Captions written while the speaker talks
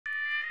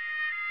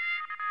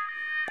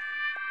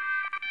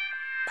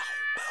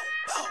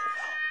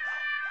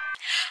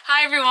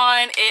Hi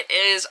everyone, it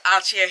is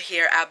Atia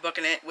here at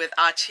Booking It with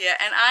Atia,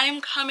 and I'm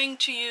coming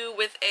to you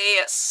with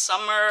a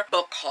summer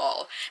book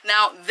haul.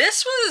 Now,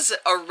 this was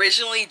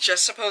originally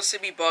just supposed to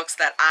be books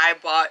that I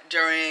bought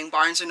during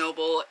Barnes &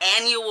 Noble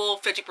annual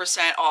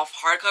 50% off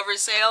hardcover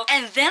sale,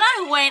 and then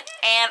I went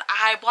and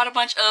I bought a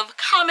bunch of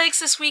comics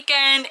this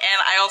weekend,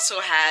 and I also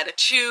had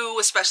 2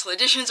 special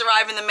editions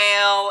arrive in the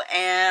mail,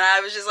 and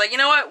I was just like, you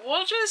know what,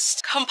 we'll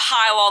just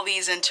compile all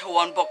these into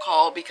one book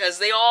haul because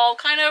they all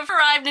kind of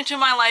arrived into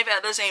my life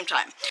at the same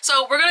time.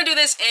 So we're gonna do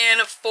this in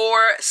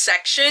 4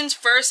 sections.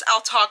 First, I'll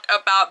talk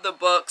about the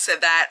books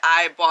that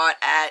I bought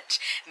at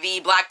the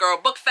Black Girl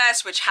Book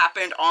Fest, which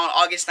happened on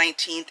August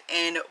 19th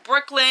in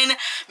Brooklyn,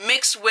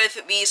 mixed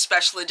with the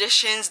special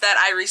editions that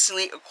I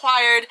recently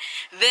acquired.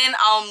 Then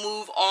I'll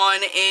move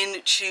on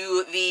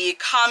into the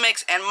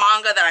comics and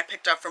manga that I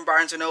picked up from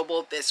Barnes &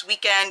 Noble this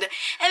weekend,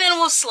 and then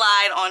we'll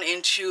slide on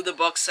into the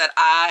books that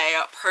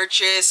I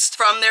purchased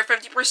from their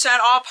 50%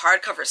 off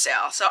hardcover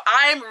sale. So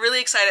I'm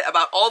really excited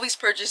about all these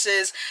purchases.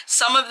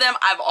 Some of them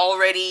I've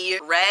already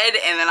read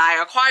and then I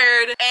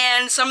acquired,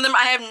 and some of them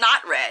I have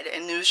not read,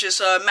 and it was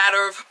just a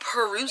matter of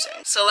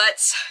perusing. So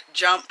let's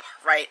jump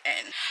right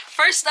in.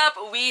 First up,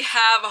 we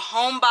have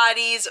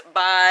Homebodies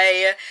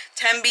by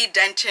Tembi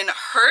Denton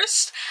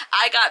Hurst.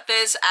 I got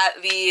this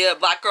at the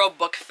Black Girl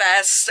Book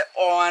Fest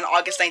on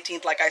August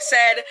 19th, like I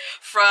said,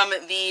 from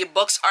the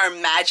Books Are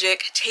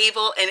Magic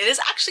table, and it is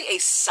actually a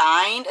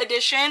signed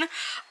edition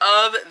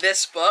of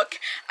this book.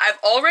 I've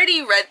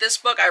already read this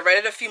book. I read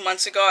it a few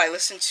months ago. I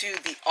listened to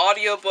the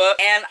audiobook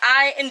and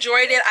I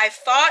enjoyed it. I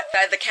thought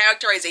that the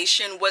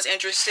characterization was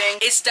interesting.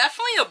 It's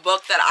definitely a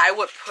book that I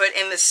would put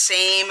in the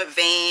same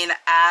vein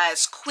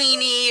as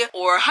Queenie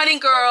or Honey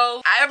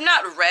Girl. I have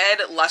not read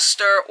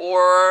Luster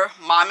or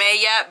Mame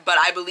yet, but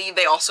I believe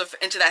they also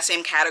fit into that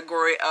same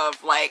category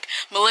of like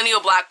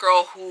millennial black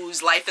girl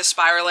whose life is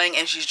spiraling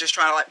and she's just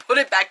trying to like put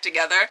it back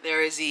together.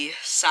 There is the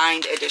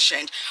signed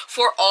edition.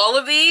 For all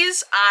of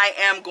these, I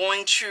am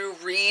going to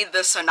read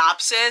the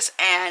synopsis,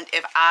 and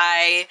if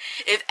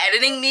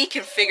editing me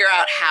can figure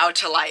out how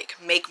to like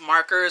make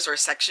markers or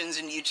sections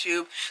in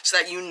YouTube so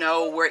that you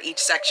know where each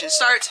section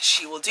starts,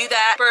 she will do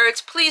that.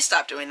 Birds, please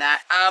stop doing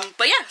that.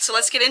 But yeah, so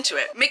let's get into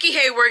it. Mickey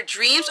Hayward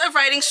dreams of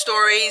writing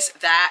stories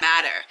that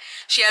matter.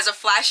 She has a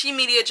flashy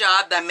media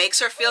job that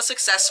makes her feel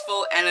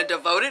successful and a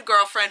devoted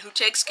girlfriend who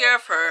takes care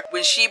of her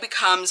when she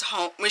comes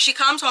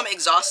home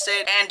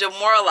exhausted and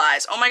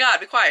demoralized. Oh my god,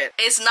 be quiet.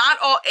 It's not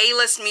all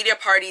A-list media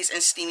parties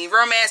and steamy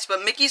romance,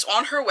 but Mickey's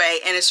on her way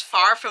and is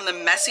far from the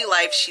messy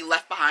life she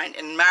left behind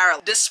in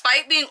Maryland.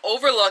 Despite being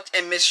overlooked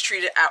and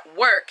mistreated at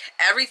work,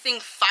 everything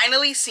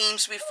finally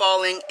seems to be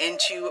falling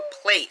into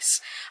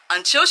place,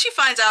 until she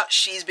finds out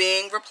she's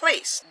being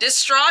replaced.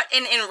 Distraught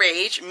and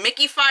enraged,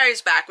 Mickey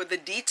fires back with a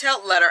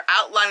detailed letter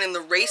outlining the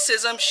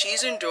racism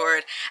she's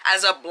endured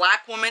as a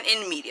black woman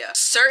in media,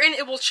 certain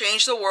it will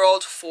change the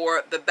world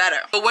for the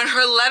better. But when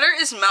her letter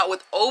is met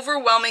with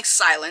overwhelming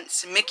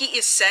silence, Mickey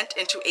is sent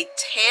into a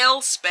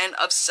tailspin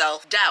of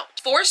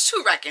self-doubt. Forced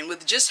to reckon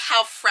with just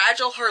how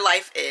fragile her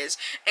life is,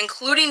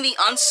 including the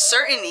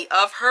uncertainty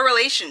of her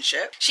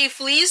relationship, she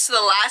flees to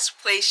the last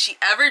place she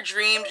ever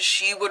dreamed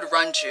she would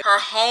run to, her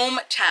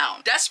hometown.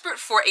 Desperate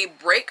for a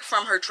break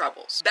from her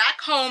troubles.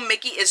 Back home,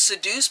 Mickey is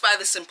seduced by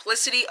the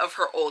simplicity of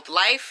her old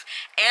life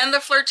and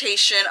the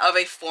flirtation of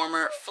a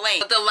former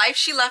flame. But the life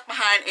she left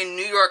behind in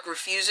New York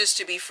refuses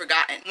to be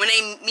forgotten. When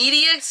a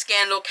media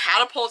scandal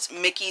catapults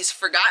Mickey's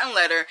forgotten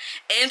letter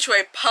into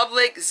a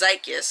public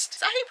zeitgeist, is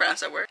that how you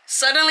pronounce that word?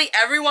 Suddenly,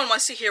 everyone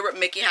wants to hear what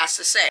Mickey has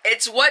to say.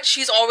 It's what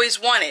she's always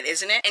wanted,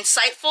 isn't it?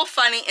 Insightful,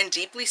 funny, and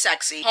deeply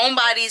sexy,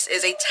 Homebodies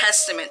is a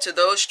testament to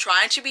those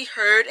trying to be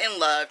heard and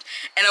loved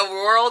in a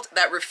world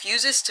that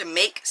refuses to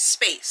make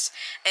space,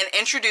 and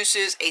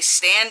introduces a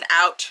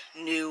standout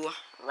new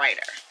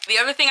writer. The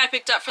other thing I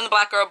picked up from the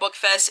Black Girl Book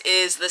Fest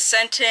is The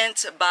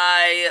Sentence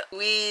by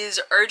Louise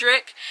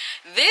Erdrich.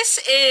 This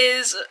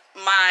is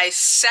my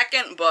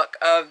second book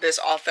of this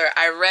author.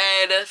 I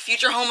read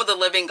Future Home of the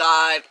Living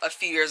God a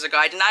few years ago.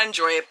 I did not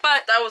enjoy it,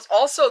 but that was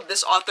also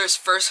this author's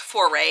first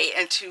foray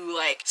into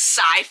like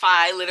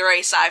sci-fi,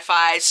 literary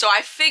sci-fi. So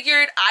I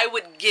figured I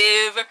would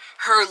give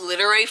her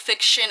literary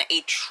fiction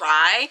a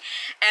try.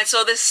 And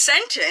so The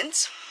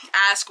Sentence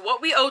asks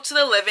what we owe to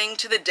the living,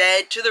 to the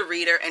dead, to the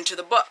reader, and to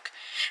the book.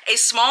 A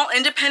small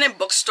independent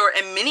bookstore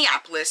in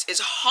Minneapolis is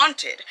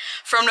haunted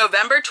from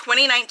November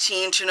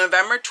 2019 to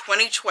November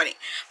 2020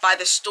 by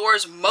the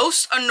store's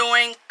most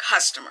annoying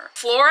customer.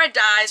 Flora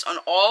dies on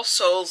All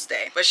Souls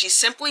Day, but she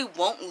simply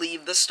won't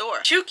leave the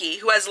store. Chuki,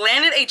 who has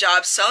landed a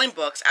job selling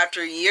books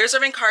after years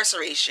of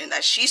incarceration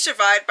that she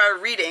survived by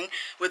reading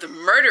with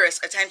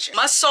murderous attention,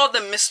 must solve the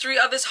mystery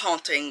of this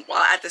haunting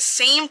while at the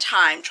same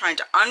time trying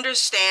to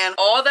understand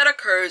all that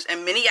occurs occurs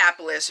in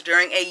Minneapolis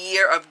during a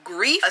year of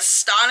grief,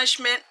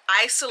 astonishment,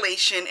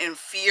 isolation, and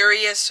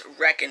furious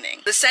reckoning.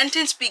 The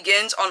sentence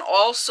begins on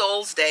All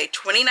Souls Day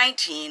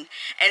 2019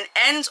 and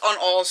ends on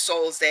All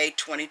Souls Day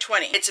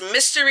 2020. Its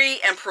mystery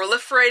and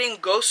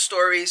proliferating ghost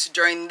stories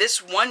during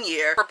this 1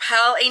 year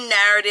propel a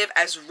narrative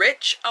as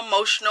rich,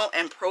 emotional,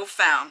 and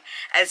profound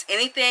as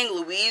anything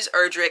Louise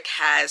Erdrich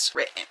has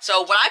written.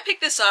 So when I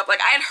picked this up,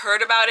 like, I had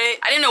heard about it.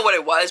 I didn't know what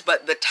it was,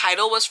 but the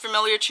title was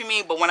familiar to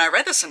me. But when I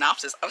read the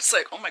synopsis, I was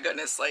like, oh my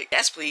goodness, like,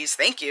 yes, please,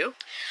 thank you.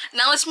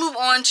 Now let's move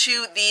on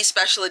to the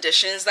special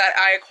editions that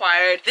I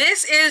acquired.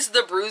 This is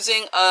The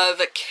Bruising of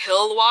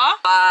Kilwa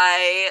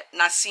by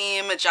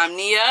Nassim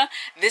Jamnia.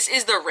 This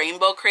is the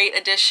Rainbow Crate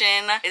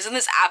edition. Isn't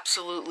this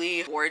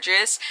absolutely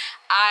gorgeous?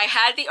 I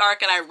had the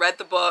ARC and I read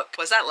the book,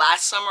 was that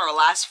last summer or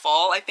last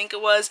fall, I think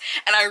it was,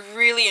 and I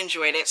really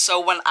enjoyed it.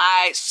 So when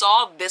I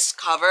saw this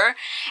cover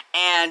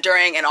and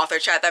during an author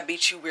chat that Be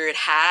Too Weird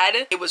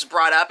had, it was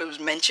brought up, it was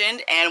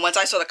mentioned, and once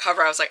I saw the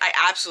cover I was like, I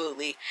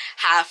absolutely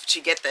have to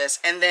get this.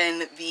 And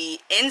then the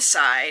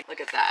inside,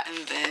 look at that,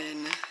 and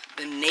then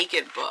the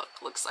naked book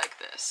looks like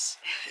this.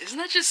 Isn't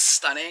that just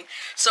stunning?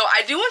 So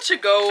I do want to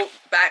go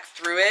back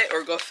through it,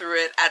 or go through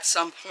it at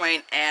some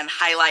point and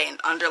highlight and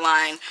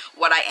underline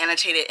what I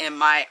annotated in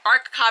my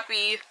ARC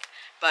copy.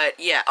 But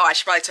yeah, oh, I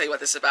should probably tell you what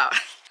this is about.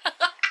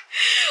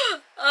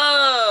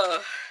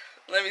 Oh,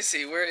 let me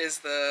see, where is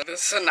the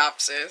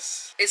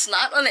synopsis? It's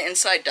not on the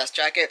inside dust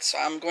jacket, so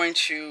I'm going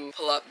to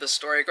pull up the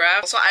story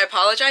graph. So I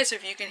apologize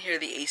if you can hear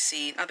the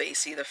AC, not the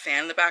AC, the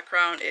fan in the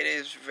background. It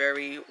is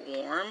very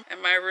warm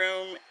in my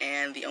room,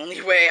 and the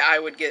only way I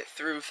would get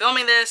through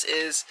filming this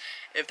is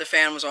if the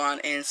fan was on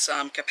in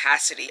some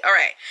capacity. All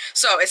right,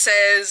 so it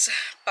says,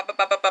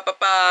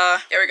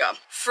 here we go.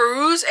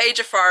 Firuz A.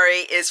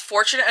 Jafari is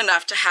fortunate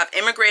enough to have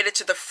immigrated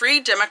to the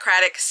free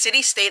democratic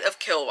city-state of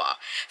Kilwa,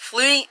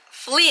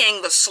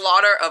 fleeing the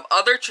slaughter of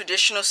other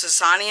traditional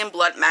Sasanian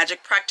blood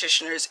magic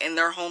practitioners in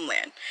their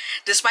homeland.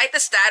 Despite the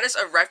status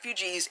of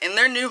refugees in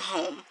their new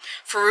home,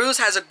 Firuz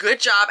has a good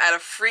job at a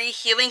free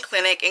healing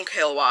clinic in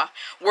Kilwa,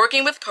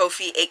 working with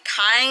Kofi, a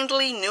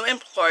kindly new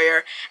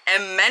employer,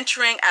 and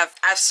mentoring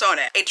Afsone,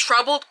 a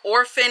troubled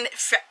orphan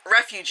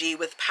refugee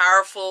with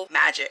powerful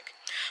magic.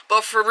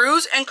 But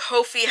Firuz and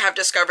Kofi have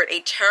discovered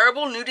a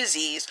terrible new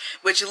disease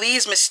which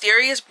leaves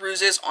mysterious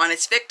bruises on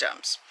its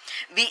victims.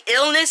 The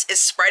illness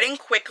is spreading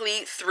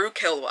quickly through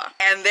Kilwa,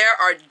 and there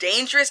are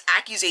dangerous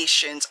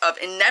accusations of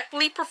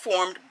ineptly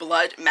performed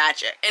blood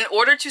magic. In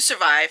order to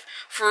survive,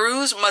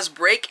 Firuz must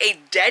break a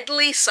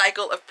deadly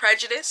cycle of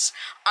prejudice,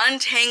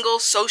 untangle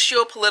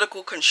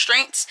socio-political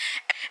constraints,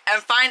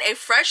 and find a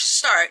fresh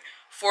start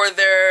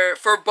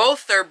for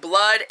both their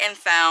blood and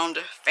found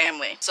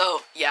family.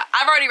 So yeah,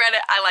 I've already read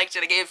it. I liked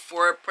it. I gave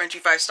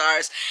 4.25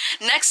 stars.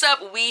 Next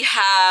up, we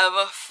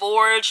have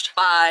Forged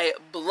by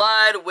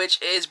Blood,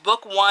 which is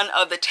book 1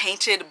 of the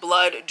Tainted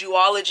Blood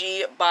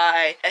duology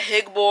by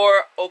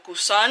Ehigbor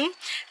Okusun.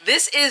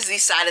 This is the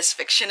Satis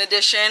Fiction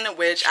edition,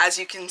 which, as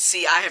you can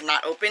see, I have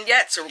not opened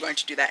yet, so we're going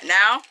to do that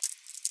now.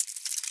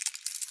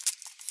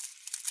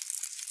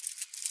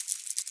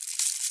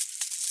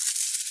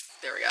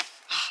 There we go.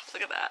 Oh,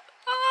 look at that.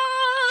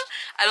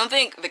 I don't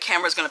think the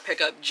camera's gonna pick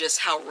up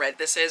just how red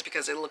this is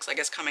because it looks like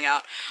it's coming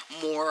out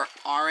more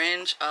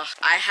orange.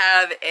 I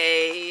have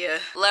a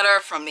letter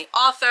from the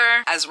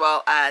author as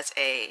well as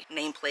a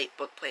nameplate,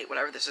 bookplate,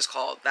 whatever this is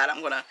called, that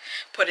I'm gonna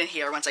put in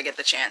here once I get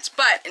the chance.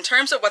 But in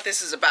terms of what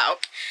this is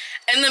about,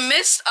 in the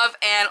midst of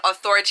an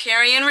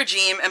authoritarian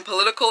regime and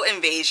political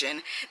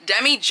invasion,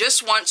 Demi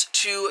just wants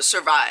to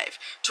survive,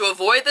 to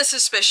avoid the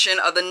suspicion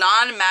of the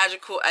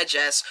non-magical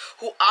Ajes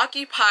who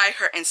occupy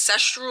her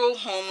ancestral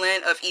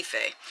homeland of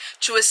Ife,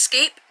 to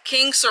escape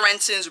King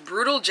Sorensen's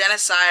brutal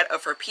genocide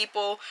of her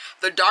people,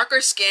 the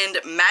darker-skinned,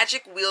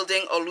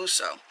 magic-wielding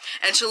Oluso,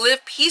 and to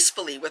live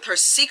peacefully with her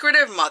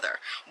secretive mother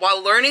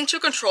while learning to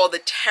control the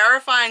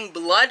terrifying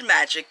blood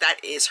magic that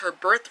is her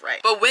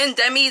birthright. But when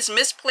Demi's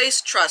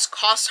misplaced trust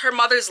costs her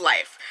mother's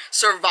life,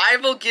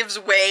 survival gives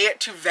way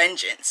to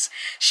vengeance.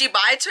 She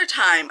bides her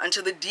time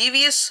until the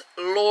devious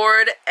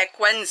Lord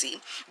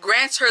Ekwenzi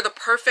grants her the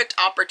perfect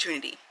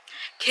opportunity.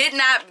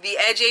 Kidnap the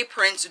Eje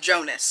Prince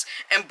Jonas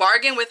and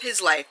bargain with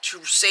his life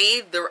to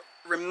save the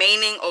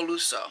remaining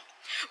Oluso.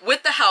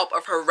 With the help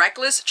of her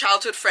reckless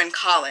childhood friend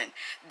Colin,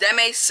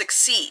 Demi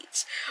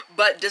succeeds,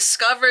 but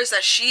discovers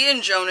that she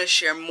and Jonas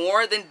share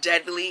more than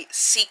deadly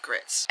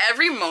secrets.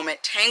 Every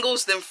moment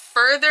tangles them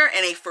further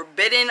in a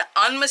forbidden,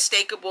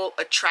 unmistakable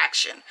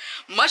attraction,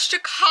 much to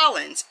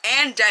Colin's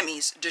and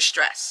Demi's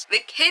distress. The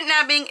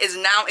kidnapping is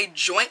now a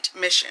joint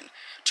mission,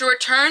 to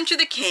return to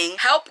the king,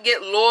 help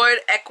get Lord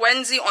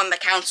Ekwenzi on the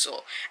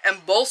council,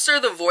 and bolster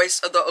the voice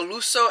of the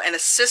Oluso in a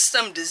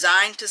system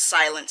designed to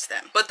silence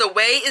them. But the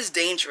way is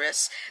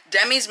dangerous.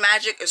 Demi's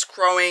magic is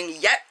growing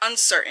yet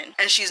uncertain,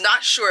 and she's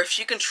not sure if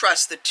she can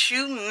trust the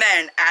two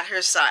men at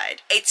her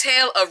side. A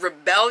tale of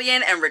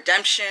rebellion and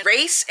redemption,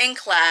 race and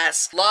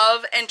class,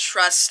 love and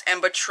trust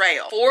and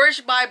betrayal.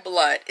 Forged by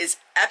Blood is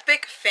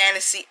epic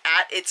fantasy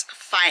at its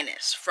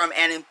finest from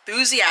an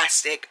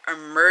enthusiastic,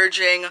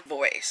 emerging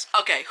voice.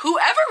 Okay,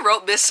 whoever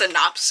wrote this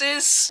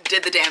synopsis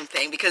did the damn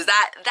thing, because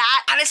that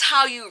is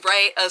how you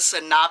write a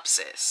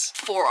synopsis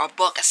for a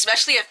book,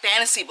 especially a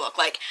fantasy book.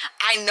 Like,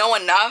 I know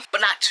enough,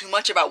 but not too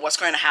much about what's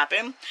going to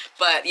happen.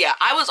 But yeah,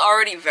 I was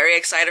already very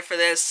excited for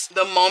this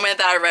the moment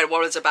that I read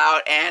what it was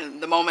about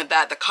and the moment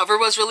that the cover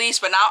was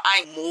released, but now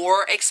I'm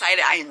more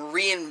excited. I'm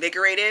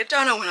reinvigorated.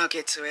 Don't know when I'll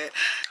get to it.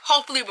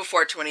 Hopefully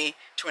before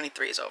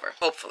 2023 is over,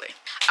 hopefully.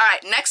 All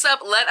right, next up,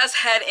 let us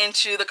head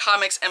into the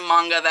comics and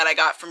manga that I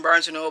got from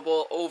Barnes &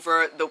 Noble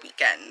over the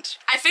weekend.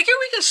 I figure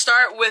we can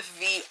start with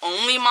the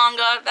only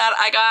manga that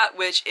I got,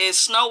 which is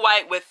Snow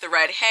White with the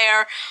Red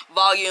Hair,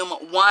 Volume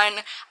 1.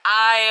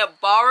 I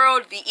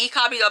borrowed the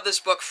e-copy of this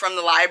book from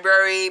the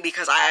library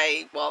because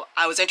I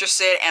was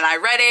interested and I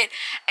read it.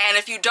 And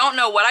if you don't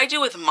know what I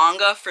do with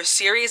manga for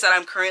series that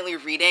I'm currently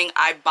reading,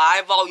 I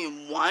buy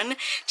Volume 1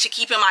 to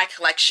keep in my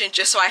collection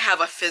just so I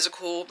have a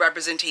physical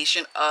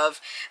representation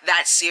of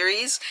that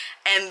series.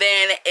 And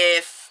then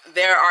if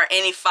there are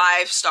any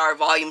 5-star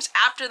volumes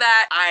after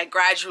that, I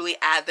gradually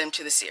add them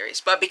to the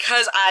series. But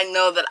because I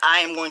know that I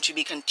am going to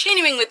be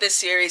continuing with this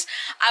series,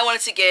 I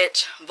wanted to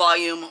get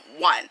Volume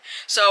 1.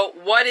 So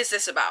what is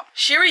this about?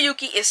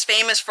 Shirayuki is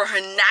famous for her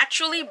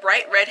naturally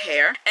bright red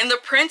hair, and the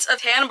Prince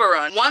of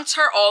Tanbarun wants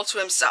her all to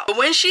himself. But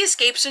when she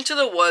escapes into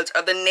the woods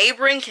of the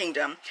neighboring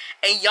kingdom,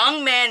 a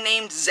young man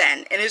named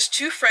Zen and his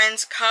 2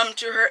 friends come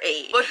to her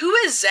aid. But who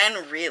is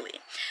Zen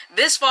really?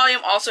 This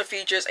volume also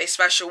features a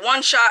special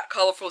one-shot,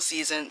 Colorful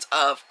Seasons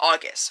of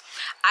August.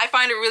 I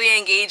find it really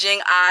engaging.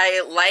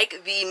 I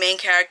like the main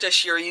character,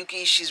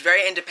 Shirayuki. She's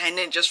very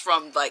independent just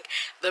from like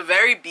the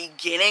very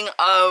beginning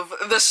of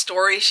the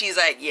story. She's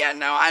like, yeah,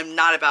 no, I'm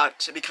not about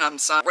to become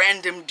some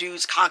random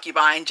dude's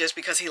concubine just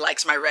because he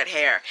likes my red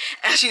hair.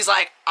 And she's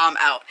like, I'm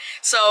out.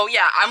 So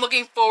yeah, I'm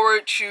looking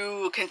forward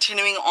to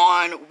continuing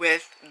on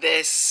with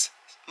this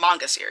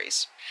manga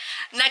series.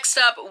 Next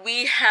up,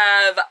 we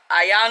have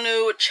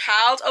Ayano,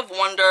 Child of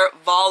Wonder,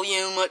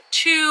 Volume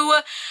 2.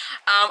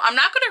 I'm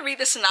not going to read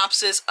the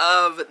synopsis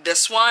of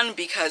this one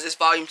because it's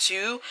Volume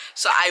 2,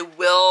 so I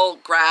will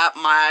grab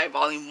my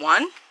Volume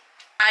 1.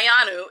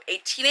 Ayano,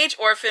 a teenage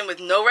orphan with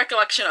no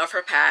recollection of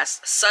her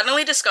past,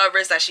 suddenly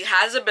discovers that she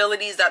has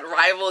abilities that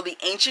rival the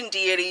ancient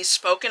deities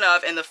spoken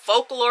of in the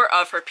folklore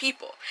of her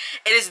people.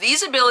 It is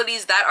these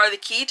abilities that are the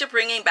key to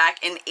bringing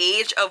back an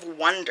age of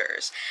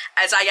wonders,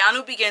 as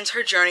Ayano begins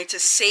her journey to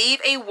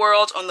save a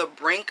world on the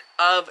brink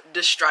of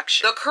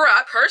destruction. The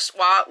corrupt, cursed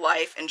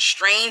wildlife, and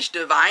strange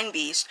divine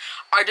beasts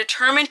are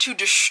determined to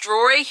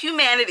destroy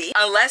humanity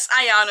unless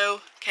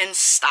Ayano can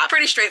stop.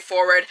 Pretty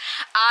straightforward.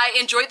 I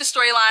enjoyed the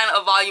storyline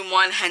of Volume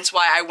 1, hence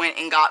why I went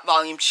and got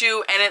Volume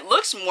 2, and it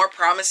looks more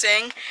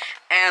promising,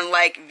 and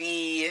like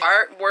the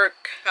artwork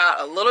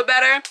got a little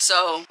better,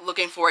 so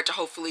looking forward to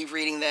hopefully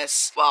reading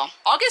this. Well,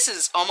 August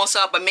is almost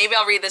up, but maybe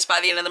I'll read this by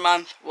the end of the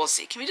month. We'll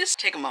see. Can we just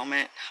take a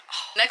moment?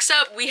 Next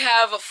up, we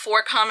have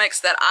 4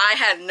 comics that I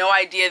had no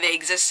idea they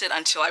existed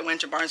until I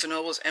went to Barnes &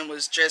 Noble's and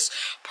was just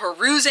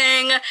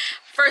perusing.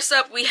 First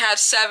up, we have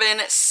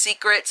 7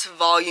 Secrets,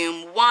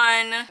 Volume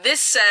 1.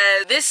 This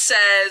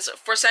says,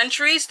 for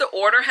centuries, the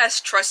Order has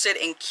trusted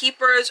in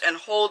keepers and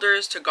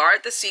holders to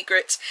guard the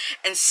secrets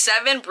in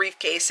 7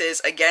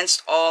 briefcases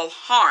against all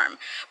harm.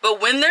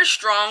 But when their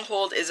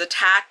stronghold is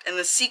attacked and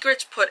the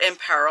secrets put in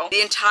peril,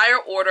 the entire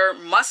Order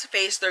must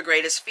face their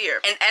greatest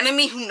fear, an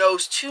enemy who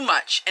knows too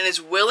much and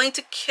is willing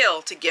to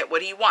kill to get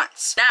what he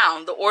wants.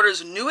 Now, the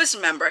Order's newest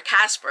member,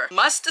 Casper,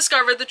 must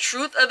discover the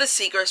truth of the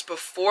secrets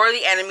before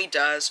the enemy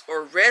does,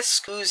 or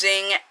risk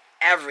losing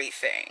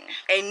everything.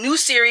 A new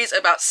series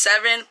about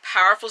 7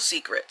 powerful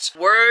secrets,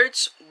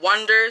 words,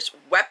 wonders,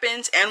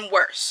 weapons, and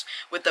worse,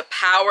 with the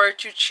power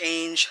to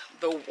change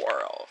the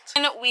world.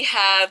 And we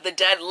have The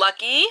Dead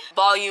Lucky,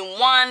 Volume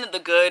 1, The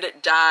Good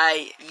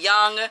Die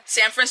Young.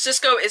 San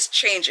Francisco is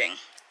changing.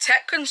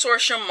 Tech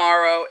consortium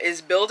Morrow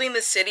is building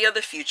the city of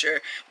the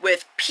future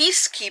with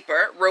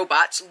peacekeeper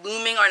robots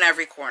looming on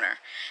every corner.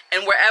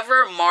 And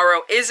wherever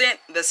Morrow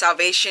isn't, the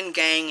Salvation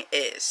Gang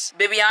is.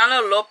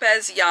 Bibiana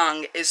Lopez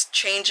Young is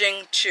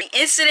changing too. The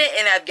incident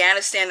in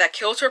Afghanistan that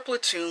killed her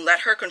platoon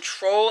let her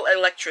control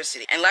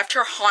electricity and left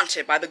her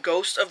haunted by the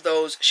ghosts of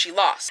those she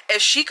lost.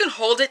 If she can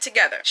hold it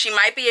together, she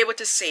might be able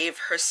to save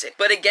her city.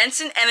 But against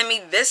an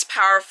enemy this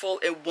powerful,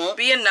 it won't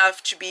be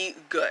enough to be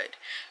good.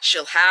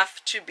 She'll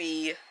have to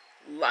be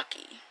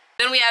lucky.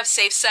 Then we have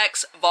Safe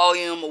Sex,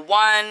 Volume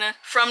 1,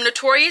 from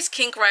notorious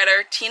kink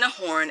writer Tina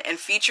Horn and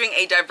featuring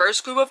a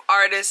diverse group of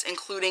artists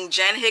including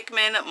Jen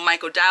Hickman,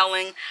 Michael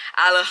Dowling,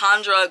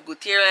 Alejandra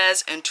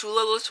Gutierrez, and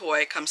Tula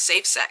Latoy comes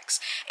Safe Sex,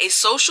 a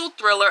social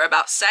thriller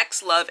about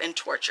sex, love, and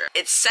torture.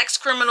 It's sex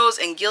criminals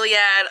in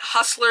Gilead,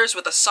 hustlers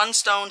with a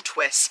Sunstone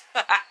twist.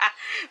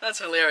 That's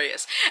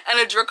hilarious. And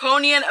a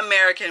draconian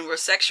American where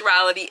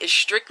sexuality is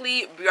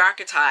strictly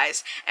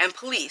bureaucratized and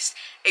policed,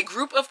 A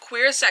group of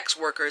queer sex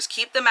workers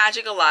keep the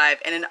magic alive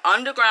in an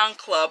underground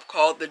club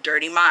called the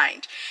Dirty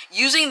Mind.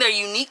 Using their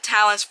unique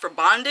talents for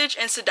bondage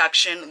and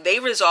seduction, they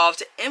resolve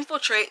to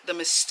infiltrate the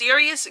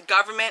mysterious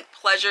government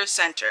pleasure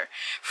center,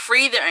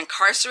 free their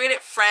incarcerated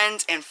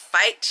friends, and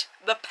fight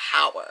the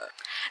power.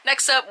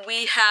 Next up,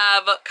 we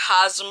have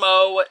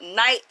Cosmo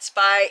Nights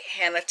by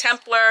Hannah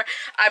Templer.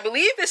 I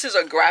believe this is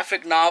a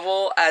graphic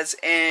novel, as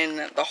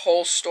in the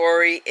whole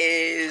story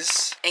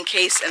is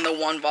encased in the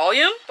one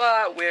volume.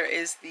 But where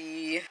is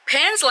the...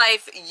 Pan's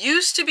life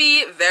used to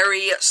be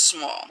very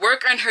small.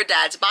 Work in her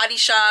dad's body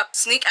shop,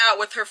 sneak out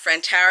with her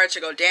friend Tara to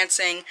go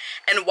dancing,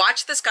 and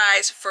watch the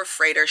skies for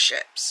freighter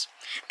ships.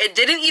 It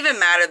didn't even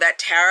matter that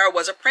Tara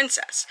was a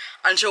princess,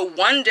 until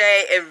one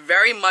day it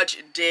very much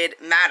did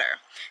matter,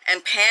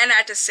 and Pan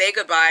had to say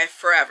goodbye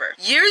forever.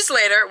 Years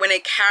later, when a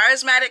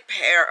charismatic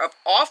pair of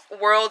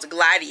off-world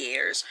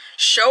gladiators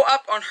show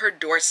up on her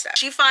doorstep,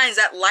 she finds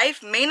that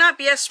life may not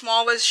be as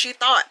small as she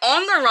thought.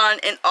 On the run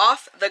and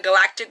off the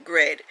galactic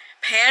grid,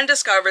 Pan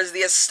discovers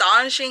the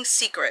astonishing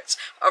secrets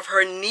of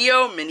her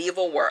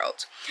neo-medieval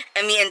world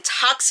and the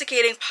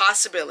intoxicating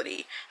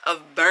possibility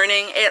of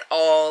burning it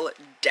all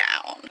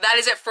down. That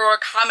is it for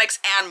comics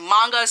and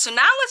manga. So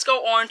now let's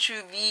go on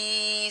to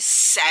the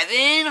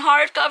 7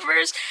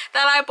 hardcovers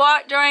that I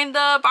bought during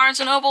the Barnes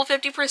 & Noble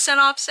 50%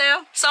 off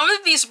sale. Some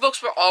of these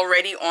books were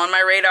already on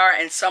my radar,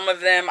 and some of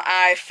them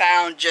I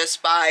found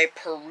just by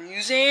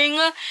perusing,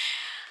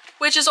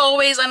 which is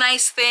always a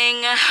nice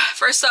thing.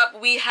 First up,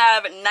 we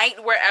have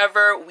Night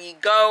Wherever We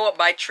Go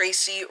by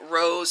Tracy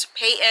Rose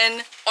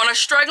Payton. On a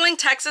struggling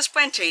Texas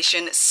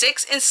plantation,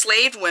 6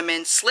 enslaved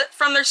women slip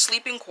from their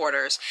sleeping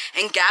quarters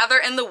and gather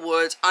in the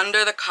woods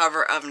under the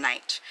cover of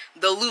night.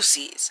 The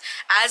Lucys,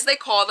 as they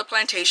call the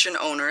plantation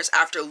owners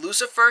after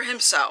Lucifer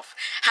himself,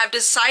 have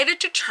decided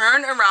to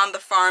turn around the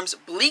farm's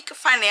bleak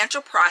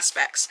financial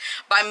prospects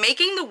by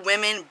making the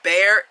women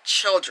bear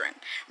children,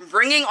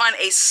 bringing on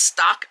a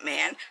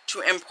stockman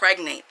to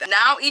impregnate them.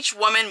 Now each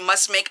woman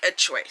must make a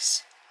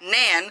choice.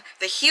 Nan,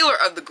 the healer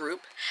of the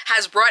group,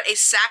 has brought a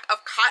sack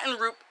of cotton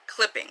root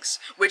clippings,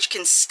 which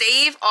can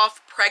stave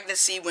off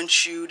pregnancy when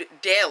chewed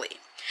daily.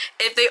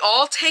 If they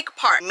all take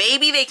part,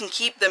 maybe they can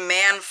keep the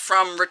man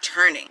from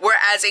returning,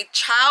 whereas a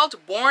child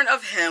born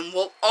of him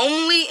will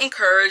only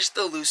encourage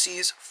the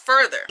Lucys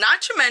further.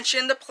 Not to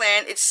mention the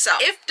plan itself.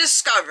 If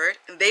discovered,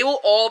 they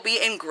will all be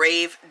in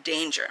grave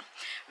danger.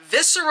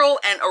 Visceral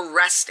and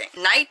arresting,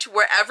 Night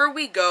Wherever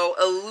We Go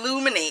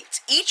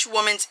illuminates each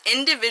woman's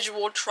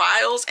individual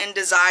trials and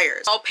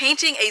desires while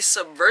painting a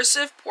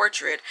subversive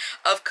portrait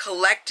of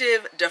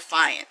collective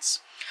defiance.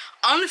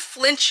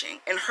 Unflinching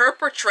in her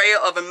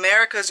portrayal of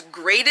America's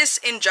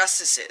greatest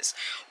injustices,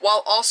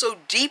 while also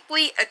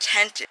deeply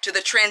attentive to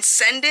the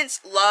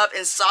transcendence, love,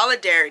 and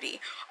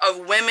solidarity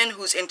of women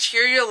whose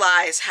interior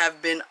lives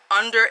have been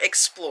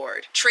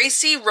underexplored.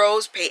 Tracy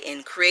Rose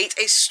Payton creates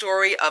a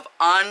story of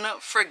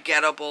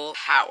unforgettable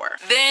power.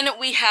 Then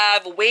we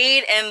have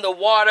Wade in the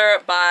Water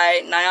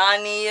by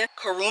Nayani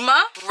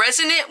Kuruma.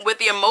 Resonant with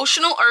the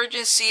emotional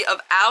urgency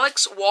of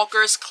Alex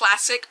Walker's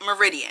classic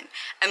Meridian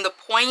and the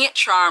poignant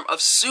charm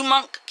of Sue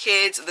Monk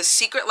Kidd's The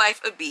Secret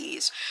Life of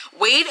Bees,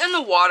 Wade in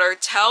the Water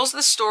tells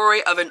the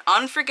story of an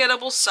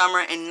unforgettable summer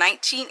in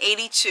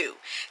 1982,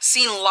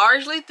 seen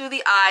largely through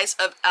the eyes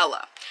of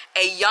Ella,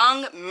 a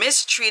young,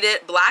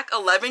 mistreated black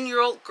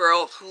 11-year-old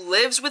girl who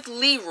lives with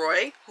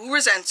Leroy, who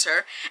resents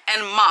her,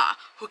 and Ma,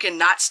 who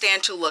cannot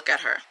stand to look at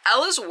her.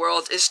 Ella's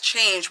world is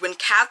changed when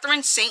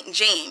Catherine St.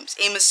 James,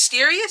 a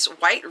mysterious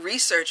white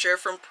researcher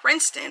from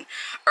Princeton,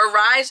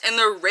 arrives in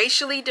the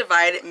racially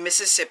divided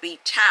Mississippi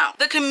town.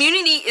 The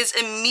community is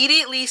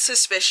immediately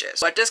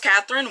suspicious. What does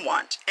Catherine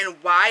want, and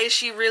why is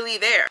she really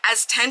there?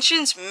 As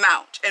tensions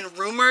mount and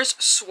rumors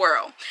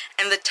swirl,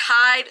 and the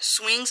tide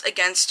swings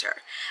against her,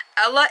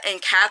 Ella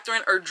and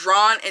Catherine are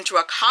drawn into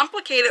a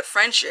complicated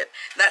friendship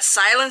that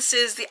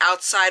silences the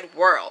outside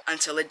world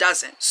until it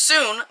doesn't.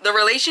 Soon, the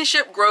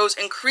relationship grows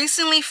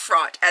increasingly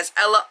fraught as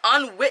Ella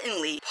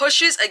unwittingly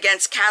pushes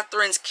against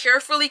Catherine's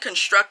carefully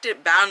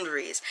constructed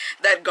boundaries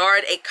that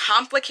guard a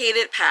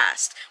complicated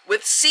past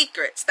with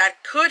secrets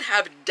that could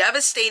have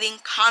devastating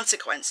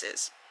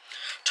consequences.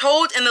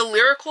 Told in the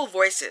lyrical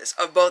voices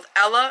of both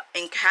Ella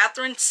and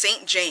Catherine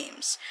St.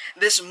 James,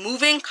 this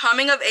moving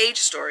coming-of-age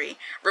story,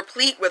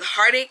 replete with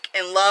heartache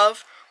and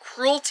love,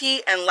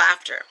 cruelty and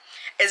laughter,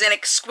 is an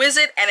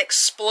exquisite and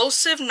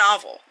explosive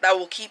novel that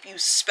will keep you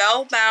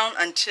spellbound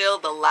until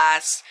the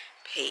last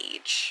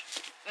page.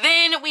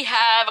 Then we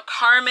have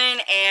Carmen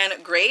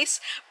and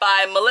Grace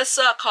by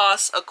Melissa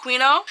Cos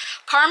Aquino.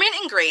 Carmen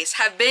and Grace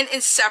have been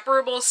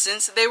inseparable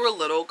since they were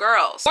little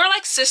girls. More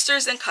like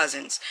sisters and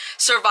cousins,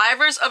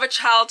 survivors of a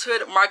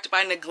childhood marked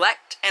by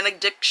neglect and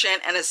addiction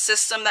and a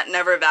system that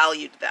never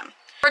valued them.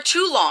 For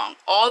too long,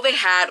 all they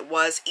had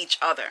was each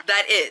other.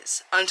 That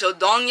is, until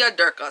Doña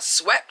Durga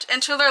swept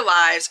into their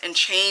lives and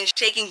changed,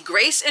 taking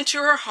Grace into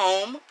her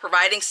home,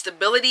 providing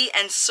stability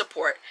and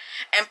support,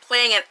 and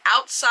playing an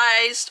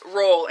outsized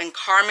role in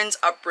Carmen's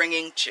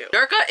upbringing too.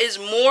 Durga is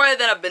more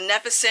than a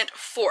beneficent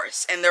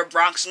force in their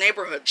Bronx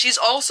neighborhood. She's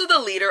also the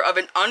leader of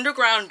an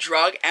underground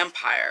drug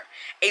empire,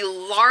 a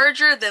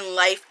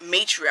larger-than-life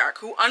matriarch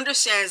who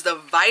understands the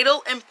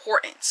vital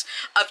importance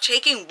of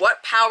taking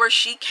what power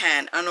she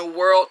can in a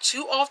world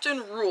too often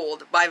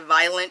ruled by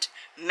violent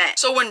men.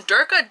 So when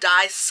Durga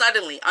dies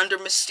suddenly under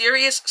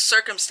mysterious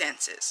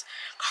circumstances,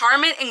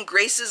 Carmen and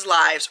Grace's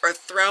lives are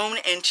thrown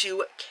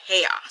into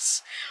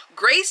chaos.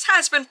 Grace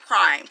has been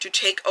primed to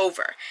take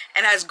over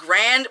and has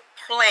grand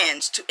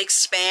plans to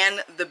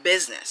expand the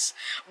business,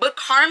 but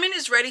Carmen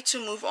is ready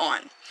to move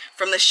on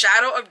from the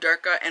shadow of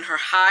Durga and her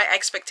high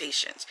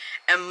expectations,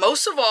 and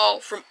most of all,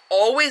 from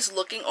always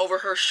looking over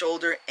her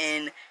shoulder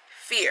in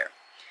fear.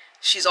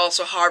 She's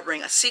also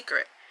harboring a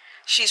secret.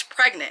 She's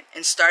pregnant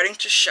and starting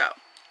to show,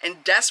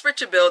 and desperate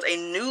to build a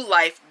new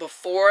life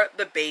before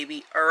the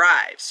baby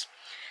arrives.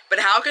 But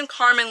how can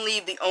Carmen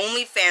leave the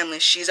only family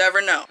she's ever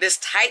known? This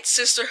tight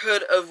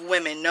sisterhood of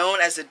women known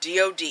as the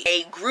DOD,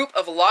 a group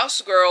of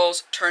lost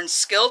girls turned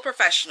skilled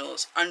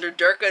professionals under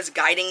Durga's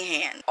guiding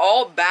hand,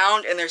 all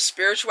bound in their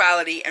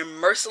spirituality and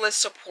merciless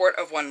support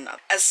of one another.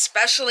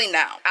 Especially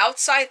now,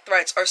 outside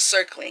threats are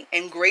circling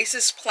and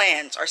Grace's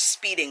plans are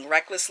speeding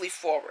recklessly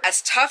forward.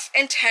 As tough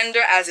and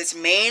tender as its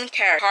main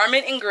character,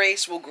 Carmen and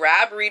Grace will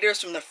grab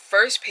readers from the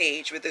first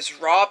page with its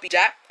raw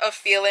depth of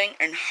feeling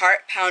and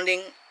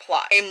heart-pounding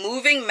plot, a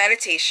moving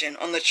meditation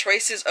on the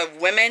choices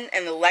of women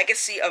and the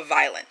legacy of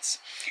violence.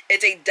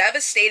 It's a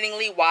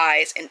devastatingly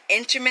wise and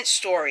intimate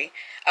story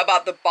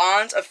about the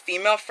bonds of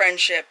female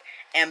friendship,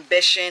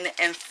 ambition,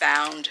 and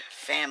found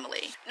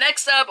family.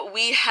 Next up,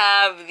 we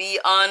have The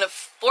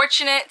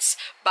Unfortunates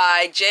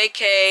by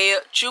J.K.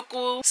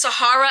 Chukwu.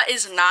 Sahara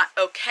is not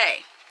okay.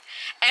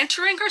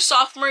 Entering her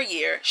sophomore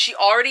year, she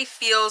already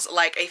feels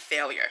like a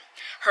failure.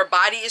 Her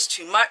body is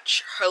too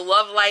much, her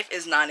love life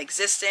is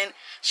non-existent,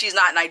 she's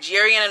not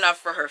Nigerian enough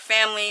for her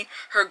family,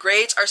 her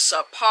grades are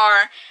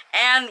subpar,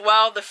 and,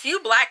 well, the few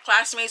black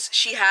classmates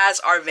she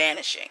has are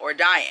vanishing or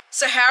dying.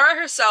 Sahara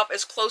herself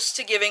is close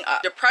to giving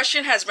up.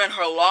 Depression has been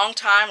her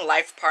longtime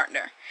life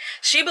partner.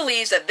 She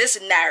believes that this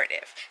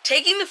narrative,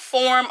 taking the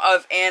form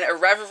of an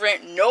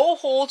irreverent,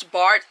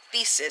 no-holds-barred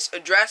thesis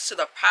addressed to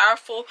the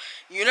powerful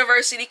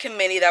university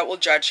committee that will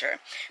judge her,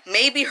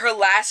 may be her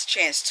last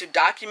chance to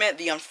document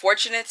the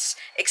unfortunates'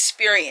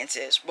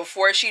 experiences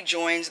before she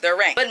joins their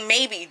ranks. But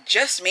maybe,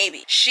 just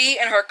maybe, she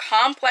and her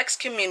complex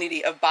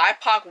community of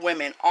BIPOC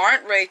women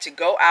aren't ready to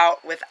go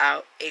out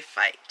without a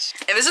fight.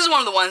 And this is one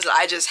of the ones that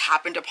I just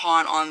happened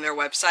upon on their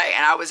website,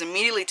 and I was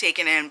immediately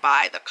taken in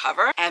by the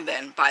cover and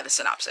then by the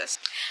synopsis.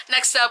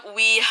 Next up,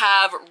 we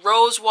have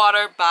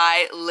Rosewater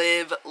by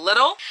Liv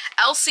Little.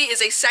 Elsie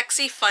is a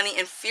sexy, funny,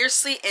 and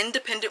fiercely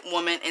independent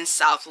woman in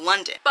South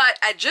London. But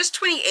at just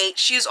 28,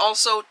 she is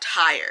also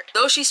tired.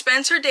 Though she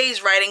spends her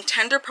days writing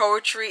tender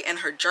poetry in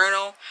her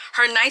journal,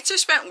 her nights are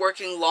spent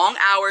working long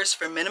hours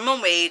for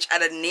minimum wage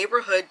at a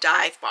neighborhood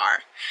dive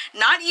bar.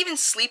 Not even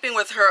sleeping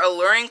with her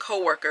alluring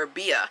coworker,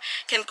 Bia,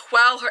 can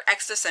quell her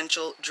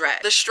existential dread.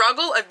 The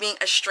struggle of being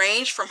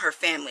estranged from her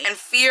family and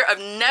fear of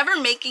never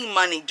making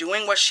money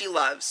doing what she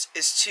loves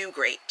is too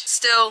great.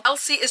 Still,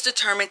 Elsie is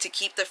determined to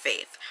keep the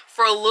faith.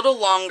 For a little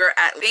longer,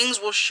 things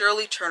will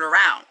surely turn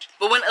around.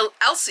 But when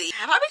Elsie,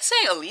 have I been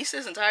saying Elise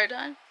this entire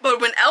time? But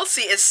when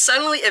Elsie is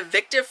suddenly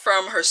evicted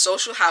from her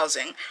social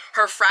housing,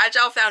 her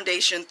fragile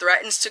foundation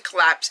threatens to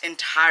collapse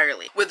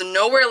entirely. With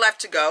nowhere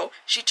left to go,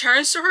 she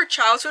turns to her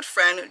childhood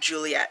friend,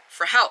 Juliet,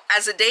 for help.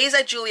 As the days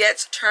at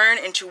Juliet's turn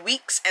into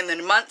weeks and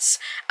then months,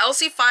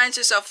 Elsie finds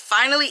herself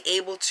finally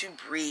able to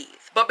breathe.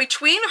 But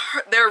between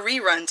their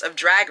reruns of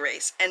Drag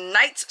Race and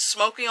nights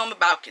smoking on the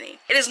balcony,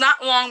 it is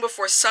not long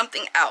before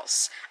something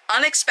else,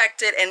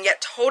 unexpected and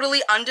yet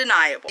totally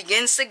undeniable,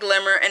 begins to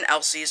glimmer in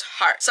Elsie's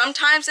heart.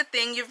 Sometimes the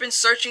thing you've been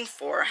searching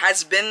for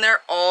has been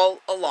there all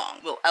along.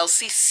 Will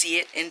Elsie see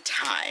it in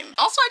time?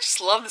 Also, I just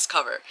love this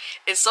cover.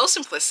 It's so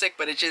simplistic,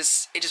 but it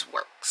just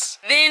works.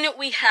 Then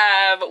we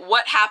have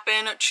What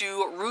Happened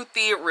to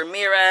Ruthie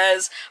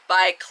Ramirez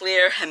by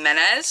Claire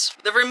Jimenez.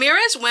 The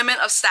Ramirez women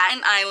of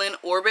Staten Island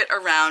orbit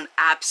around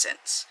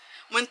absence.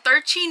 When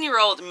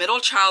 13-year-old middle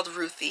child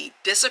Ruthie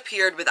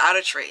disappeared without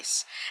a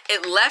trace,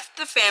 it left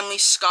the family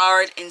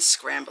scarred and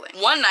scrambling.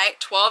 One night,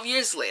 12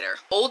 years later,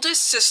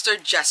 oldest sister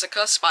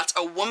Jessica spots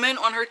a woman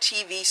on her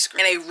TV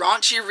screen in a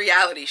raunchy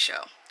reality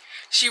show.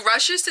 She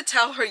rushes to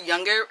tell her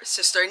younger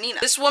sister Nina.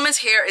 This woman's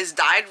hair is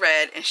dyed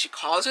red and she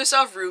calls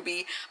herself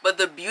Ruby, but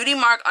the beauty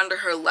mark under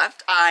her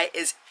left eye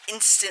is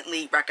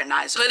instantly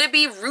recognizable. Could it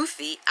be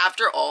Ruthie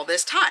after all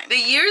this time? The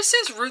years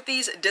since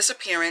Ruthie's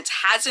disappearance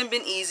hasn't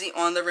been easy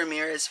on the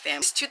Ramirez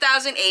family. Since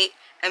 2008,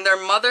 and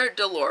their mother,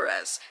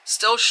 Dolores,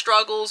 still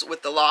struggles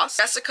with the loss.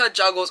 Jessica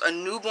juggles a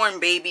newborn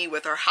baby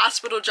with her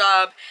hospital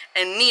job,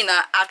 and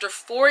Nina, after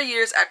 4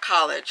 years at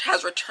college,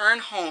 has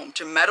returned home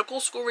to medical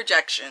school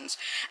rejections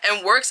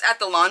and works at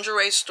the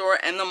lingerie store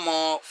in the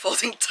mall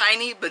folding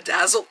tiny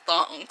bedazzled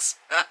thongs.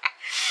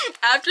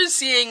 After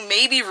seeing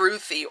Maybe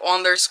Ruthie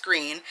on their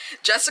screen,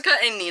 Jessica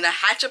and Nina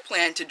hatch a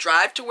plan to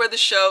drive to where the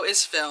show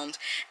is filmed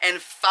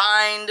and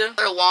find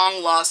their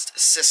long-lost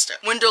sister.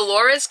 When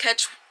Dolores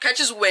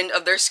catches wind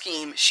of their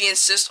scheme, she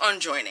insists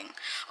on joining,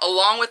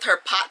 along with her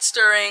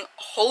pot-stirring,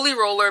 holy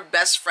roller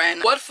best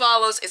friend. What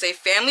follows is a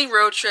family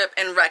road trip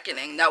and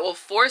reckoning that will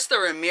force the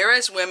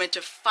Ramirez women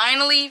to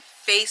finally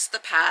face the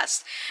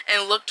past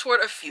and look toward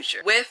a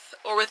future, with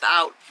or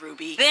without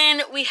Ruby.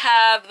 Then we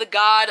have The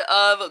God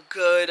of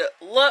Good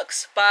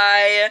Looks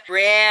by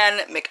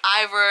Brianne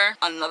McIver,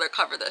 another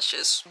cover that's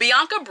just...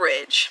 Bianca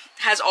Bridge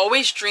has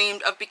always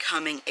dreamed of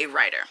becoming a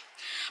writer.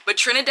 But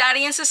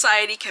Trinidadian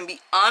society can be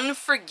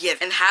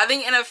unforgiving, and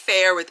having an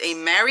affair with a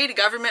married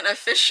government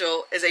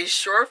official is a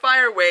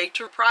surefire way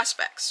to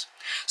prospects.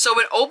 So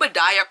when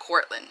Obadiah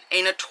Cortland,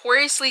 a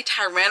notoriously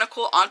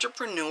tyrannical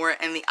entrepreneur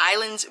in the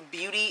island's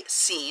beauty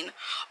scene,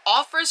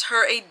 offers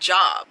her a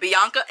job,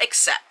 Bianca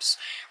accepts,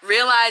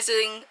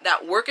 realizing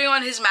that working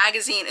on his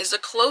magazine is the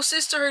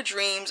closest to her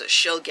dreams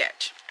she'll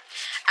get.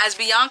 As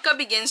Bianca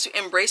begins to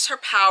embrace her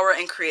power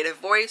and creative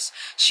voice,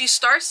 she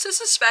starts to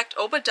suspect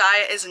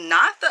Obadiah is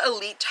not the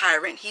elite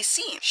tyrant he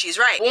seems. She's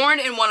right. Born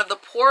in one of the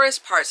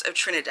poorest parts of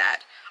Trinidad,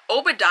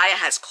 Obadiah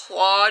has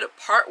clawed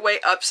partway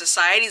up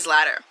society's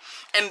ladder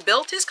and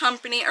built his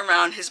company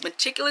around his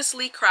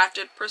meticulously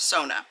crafted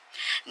persona.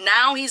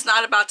 Now he's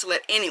not about to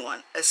let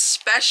anyone,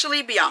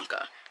 especially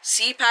Bianca,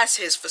 see past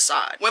his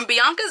facade. When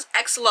Bianca's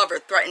ex-lover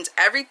threatens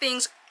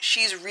everything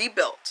she's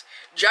rebuilt,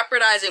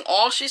 jeopardizing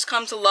all she's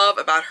come to love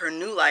about her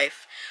new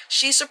life,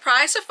 she's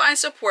surprised to find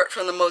support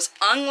from the most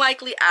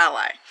unlikely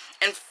ally,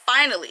 and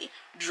finally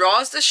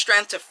draws the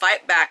strength to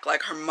fight back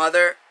like her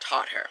mother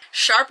taught her.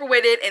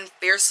 Sharp-witted and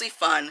fiercely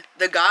fun,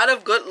 The God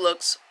of Good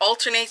Looks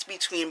alternates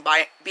between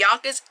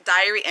Bianca's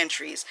diary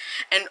entries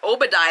and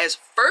Obadiah's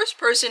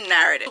first-person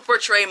narrative to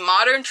portray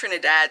modern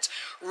Trinidad's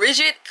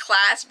rigid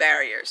class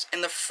barriers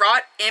and the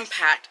fraught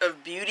impact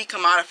of beauty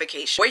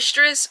commodification.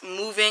 Boisterous,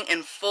 moving,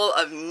 and full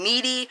of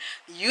meaty,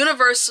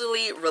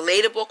 universally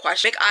relatable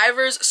questions,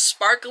 McIver's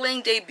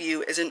sparkling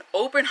debut is an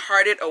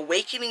open-hearted,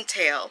 awakening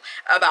tale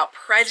about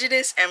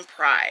prejudice and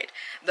pride,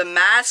 the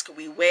mask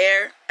we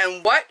wear,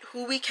 and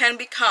who we can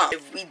become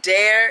if we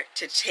dare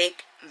to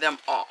take them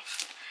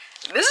off.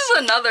 This is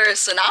another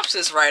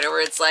synopsis writer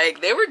where it's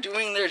like they were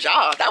doing their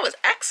job. That was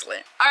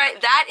excellent. All right,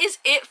 that is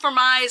it for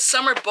my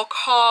summer book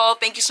haul.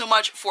 Thank you so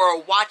much for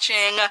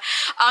watching.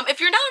 If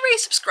you're not already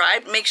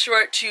subscribed, make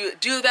sure to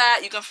do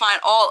that. You can find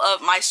all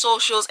of my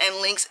socials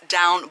and links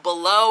down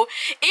below.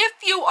 If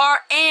you are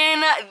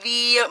in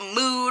the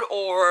mood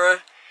or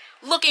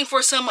looking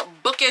for some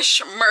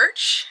bookish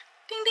merch,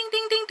 ding, ding,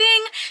 ding, ding,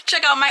 ding,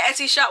 check out my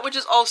Etsy shop, which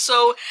is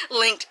also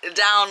linked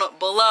down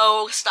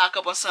below. Stock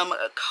up on some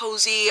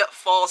cozy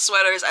fall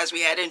sweaters as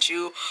we head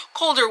into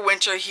colder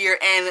winter here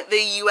in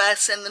the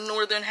US and the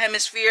Northern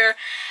Hemisphere.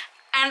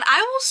 And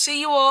I will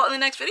see you all in the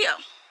next video.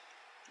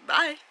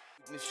 Bye.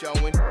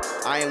 Showing.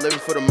 I ain't living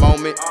for the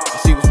moment. I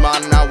see what's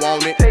mine and I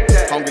want it.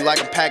 Hungry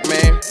like a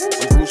Pac-Man.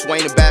 I'm Bruce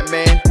Wayne and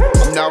Batman.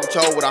 I'm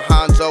Naruto with a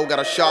Hanzo. Got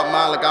a sharp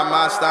mind like I'm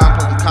Einstein.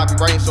 Plus I'm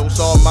copywriting, so it's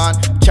all mine.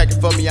 Check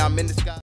it for me, I'm in the sky.